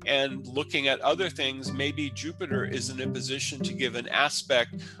 And looking at other things, maybe Jupiter is in a position to give an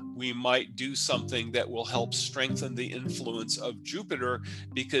aspect. We might do something that will help strengthen the influence of Jupiter,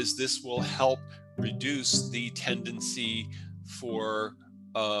 because this will help reduce the tendency for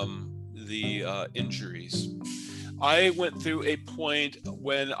the injuries. I went through a point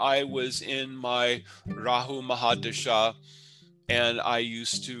when I was in my Rahu Mahadasha, and I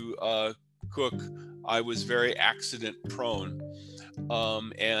used to cook. I was very accident prone,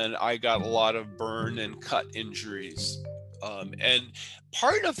 and I got a lot of burn and cut injuries. And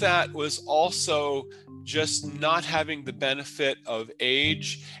part of that was also just not having the benefit of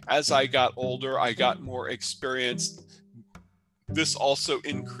age. As I got older, I got more experienced. This also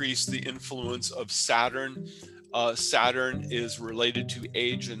increased the influence of Saturn. Saturn is related to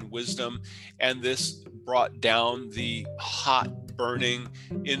age and wisdom, and this brought down the hot, burning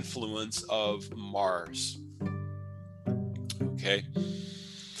influence of Mars. Okay,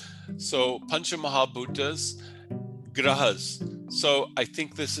 so Pancha Mahabhutas, grahas. So I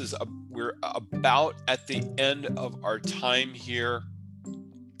think this is we're about at the end of our time here.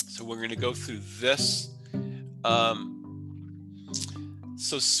 So we're going to go through this.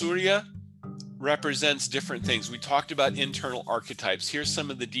 So Surya represents different things. We talked about internal archetypes. Here's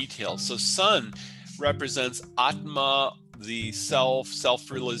some of the details. So Sun represents Atma, the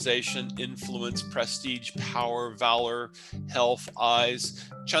self-realization, influence, prestige, power, valor, health, eyes.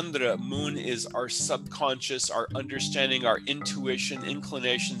 Chandra, Moon, is our subconscious, our understanding, our intuition,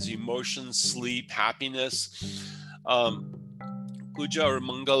 inclinations, emotions, sleep, happiness. Kuja or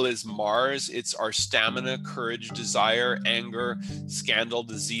Mangal is Mars. It's our stamina, courage, desire, anger, scandal,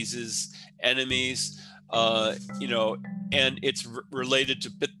 diseases, enemies, and it's related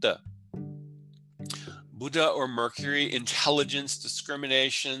to Pitta. Buddha or Mercury, intelligence,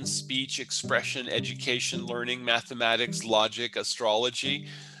 discrimination, speech, expression, education, learning, mathematics, logic, astrology.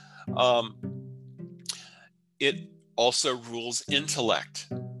 It also rules intellect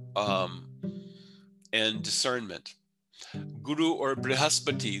and discernment. Guru or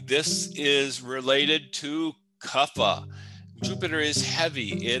Brihaspati, this is related to Kapha. Jupiter is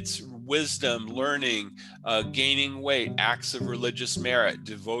heavy. It's wisdom, learning, gaining weight, acts of religious merit,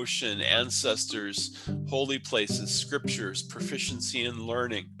 devotion, ancestors, holy places, scriptures, proficiency in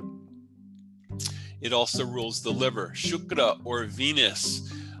learning. It also rules the liver. Shukra or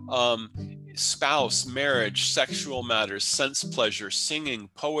Venus spouse, marriage, sexual matters, sense pleasure, singing,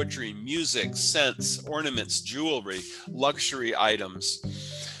 poetry, music, scents, ornaments, jewelry, luxury items.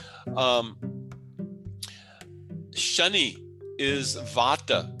 Shani is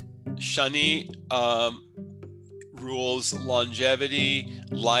Vata. Shani rules longevity,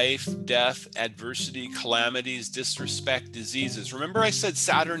 life, death, adversity, calamities, disrespect, diseases. Remember I said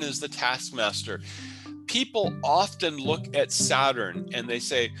Saturn is the taskmaster. People often look at Saturn and they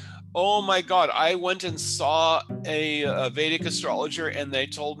say, oh my God, I went and saw a Vedic astrologer and they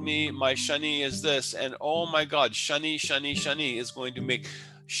told me my Shani is this. And oh my God, Shani is going to make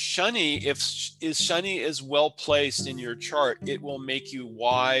Shani, if Shani is well placed in your chart, it will make you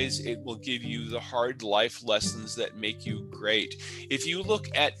wise. It will give you the hard life lessons that make you great. If you look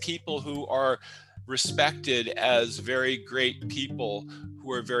at people who are respected as very great people,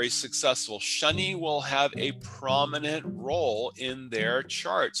 who are very successful, Shani will have a prominent role in their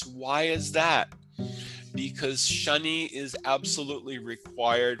charts. Why is that? Because Shani is absolutely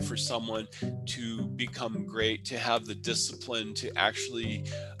required for someone to become great, to have the discipline to actually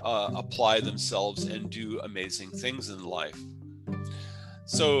apply themselves and do amazing things in life.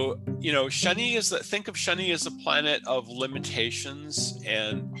 So, Shani think of Shani as a planet of limitations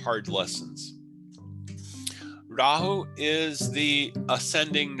and hard lessons. Rahu is the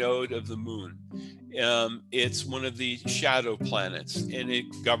ascending node of the moon. It's one of the shadow planets, and it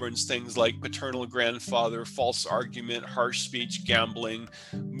governs things like paternal grandfather, false argument, harsh speech, gambling,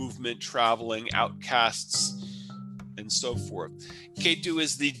 movement, traveling, outcasts, and so forth. Ketu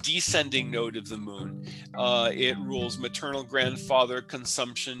is the descending node of the moon. It rules maternal grandfather,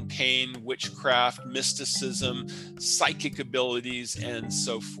 consumption, pain, witchcraft, mysticism, psychic abilities, and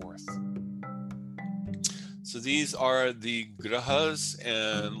so forth. So these are the grahas,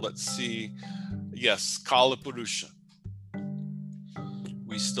 and let's see. Yes, Kalapurusha.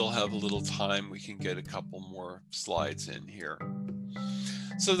 We still have a little time. We can get a couple more slides in here.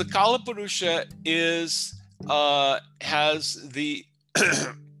 So the Kalapurusha has the,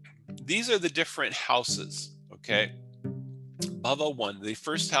 these are the different houses, okay? Bhava 1, the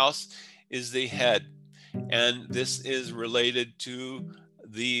first house is the head, and this is related to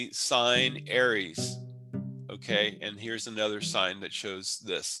the sign Aries, okay? And here's another sign that shows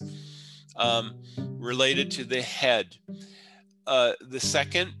this. Related to the head. The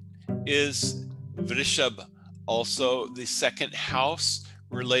second is Vrishab, also the second house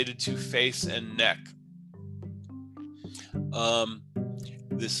related to face and neck.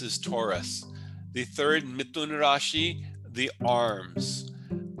 This is Taurus. The third, Mithun Rashi, the arms.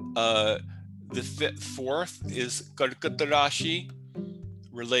 The fourth is Karkata Rashi,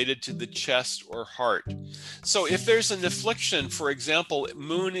 related to the chest or heart. So if there's an affliction, for example,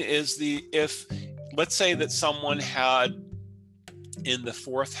 moon is if let's say that someone had in the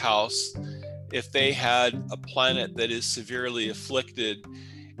fourth house, if they had a planet that is severely afflicted,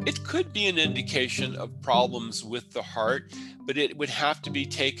 it could be an indication of problems with the heart, but it would have to be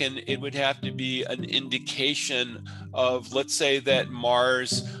an indication of, let's say that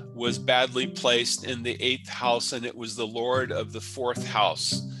Mars was badly placed in the 8th house and it was the lord of the 4th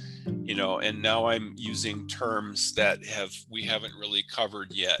house, and now I'm using terms that we haven't really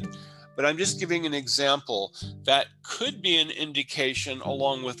covered yet. But I'm just giving an example that could be an indication,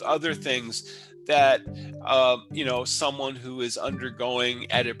 along with other things, that someone who is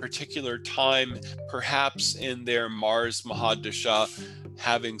undergoing at a particular time, perhaps in their Mars Mahadasha,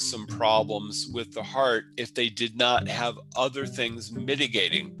 having some problems with the heart if they did not have other things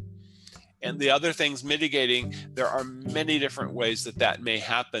mitigating. And the other things mitigating, there are many different ways that may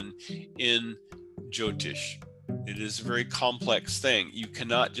happen in Jyotish. It is a very complex thing. You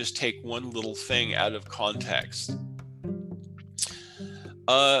cannot just take one little thing out of context.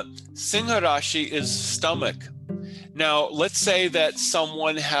 Singha Rashi is stomach. Now, let's say that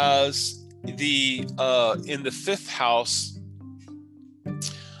someone has in the 5th house,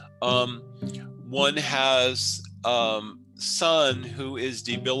 one has sun who is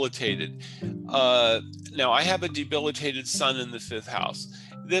debilitated. Now, I have a debilitated sun in the 5th house.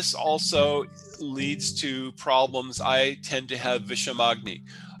 This also leads to problems. I tend to have Vishamagni.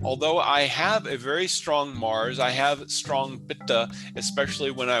 Although I have a very strong Mars, I have strong Pitta,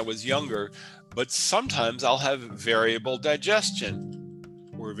 especially when I was younger, but sometimes I'll have variable digestion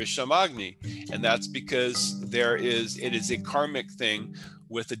or Vishamagni. And that's because it is a karmic thing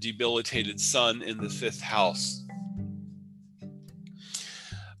with a debilitated sun in the 5th house.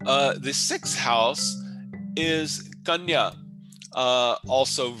 The 6th house is Kanya.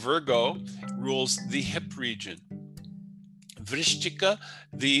 Also Virgo rules the hip region. Vrishtika,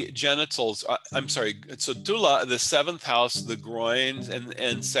 the genitals. I'm sorry. So Tula, the seventh house, the groins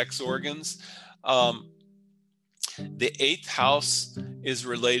and sex organs. The eighth house is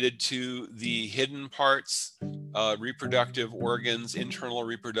related to the hidden parts, reproductive organs, internal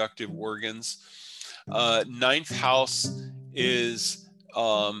reproductive organs. Ninth house is,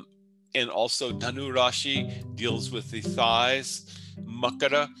 and also Dhanu Rashi deals with the thighs.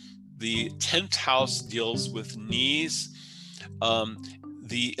 Makara, the 10th house deals with knees.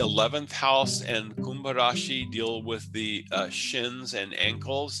 The 11th house and Kumbha Rashi deal with the shins and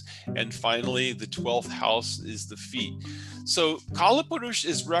ankles. And finally, the 12th house is the feet. So Kalapurush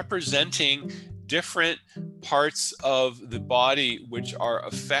is representing different parts of the body which are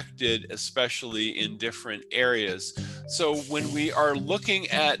affected, especially in different areas. So when we are looking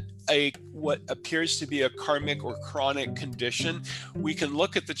at what appears to be a karmic or chronic condition, we can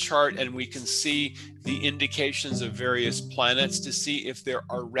look at the chart and we can see the indications of various planets to see if there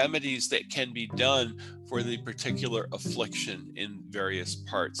are remedies that can be done for the particular affliction in various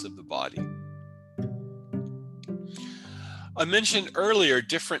parts of the body. I mentioned earlier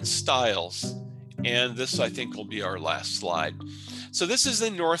different styles, and this I think will be our last slide. So this is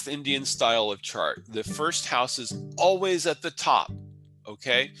the North Indian style of chart. The first house is always at the top,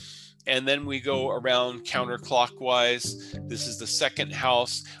 okay? And then we go around counterclockwise. This is the second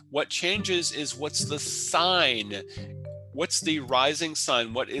house. What changes is what's the sign? What's the rising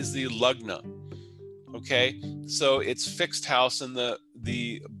sign? What is the lagna? Okay, so it's fixed house and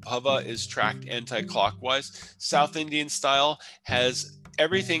the bhava is tracked anti-clockwise. South Indian style has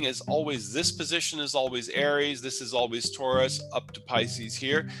everything is always, this position is always Aries, this is always Taurus, up to Pisces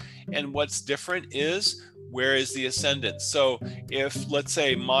here. And what's different is, where is the ascendant? So if, let's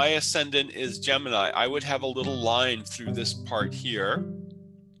say, my ascendant is Gemini, I would have a little line through this part here.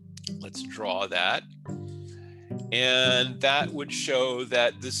 Let's draw that. And that would show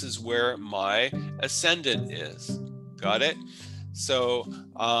that this is where my ascendant is. Got it? So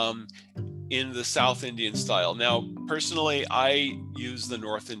in the South Indian style. Now, personally, I use the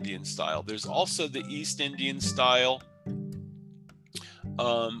North Indian style. There's also the East Indian style,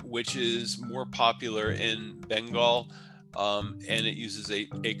 which is more popular in Bengal, and it uses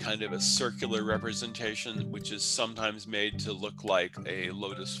a kind of a circular representation, which is sometimes made to look like a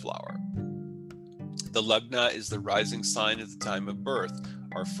lotus flower. The Lagna is the rising sign at the time of birth,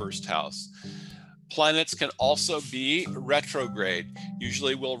 our first house. Planets can also be retrograde.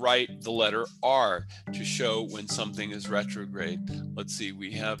 Usually we'll write the letter R to show when something is retrograde. Let's see,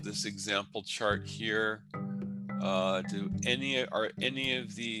 we have this example chart here. Are any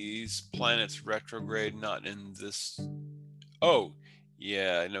of these planets retrograde? Not in this. Oh,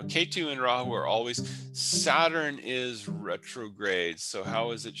 yeah, no, Ketu and Rahu are always. Saturn is retrograde. So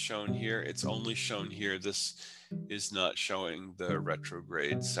how is it shown here? It's only shown here. This is not showing the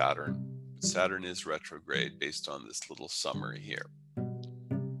retrograde Saturn. Saturn is retrograde based on this little summary here.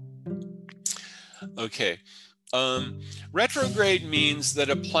 Okay. Retrograde means that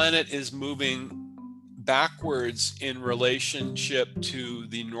a planet is moving backwards in relationship to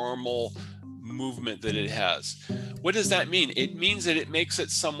the normal movement that it has. What does that mean? It means that it makes it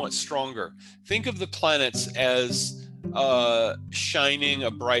somewhat stronger. Think of the planets as shining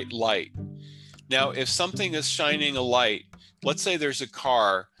a bright light. Now, if something is shining a light, let's say there's a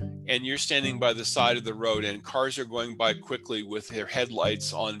car and you're standing by the side of the road and cars are going by quickly with their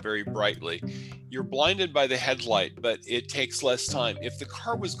headlights on very brightly. You're blinded by the headlight, but it takes less time. If the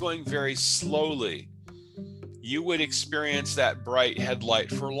car was going very slowly, you would experience that bright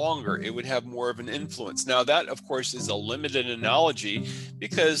headlight for longer. It would have more of an influence. Now that, of course, is a limited analogy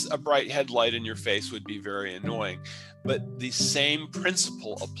because a bright headlight in your face would be very annoying. But the same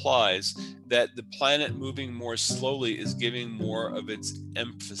principle applies, that the planet moving more slowly is giving more of its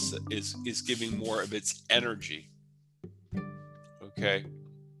emphasis, is giving more of its energy. Okay.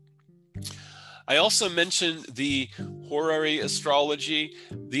 I also mentioned the horary astrology,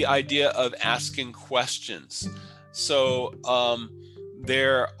 the idea of asking questions. So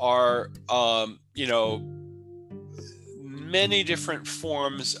there are, many different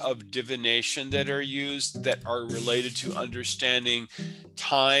forms of divination that are used that are related to understanding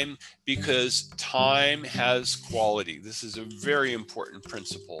time, because time has quality. This is a very important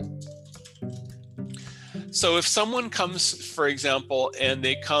principle. So if someone comes, for example, and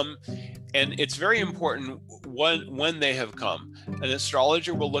they come, and it's very important when they have come, an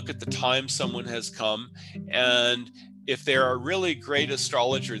astrologer will look at the time someone has come, and if they're a really great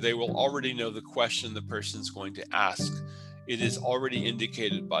astrologer, they will already know the question the person's going to ask. it is already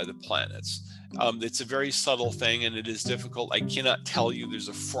indicated by the planets. It's a very subtle thing, and it is difficult. I cannot tell you there's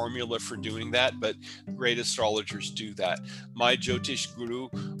a formula for doing that, but great astrologers do that. My Jyotish Guru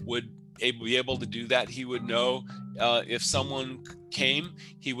would be able to do that. He would know if someone came,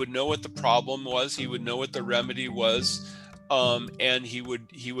 he would know what the problem was, he would know what the remedy was, and he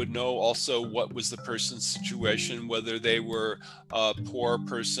would know also what was the person's situation, whether they were a poor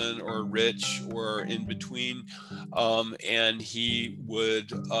person or rich or in between, and he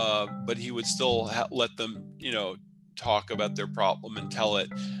would, but he would still let them, talk about their problem and tell it,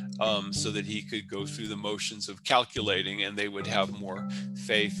 so that he could go through the motions of calculating, and they would have more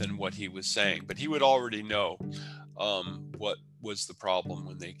faith in what he was saying. But he would already know what was the problem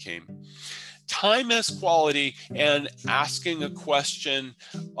when they came. Time as quality and asking a question.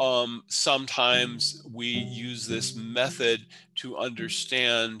 Sometimes we use this method to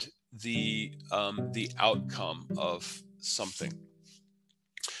understand the outcome of something.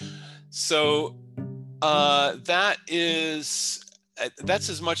 So that's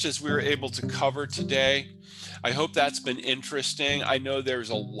as much as we were able to cover today. I hope that's been interesting. I know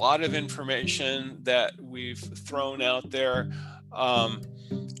there's a lot of information that we've thrown out there,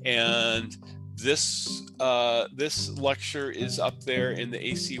 and this lecture is up there in the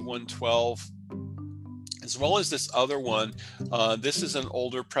AC 112, as well as this other one. This is an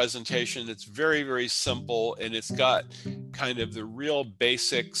older presentation. It's very, very simple, and it's got kind of the real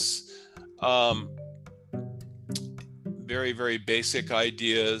basics, very, very basic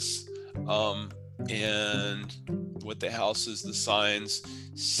ideas, and what the house is, the signs,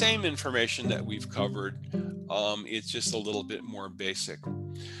 same information that we've covered. It's just a little bit more basic.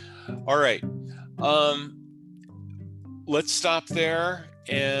 All right, let's stop there,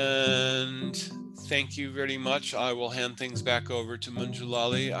 and thank you very much. I will hand things back over to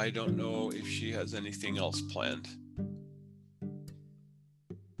Manjulali. I don't know if she has anything else planned.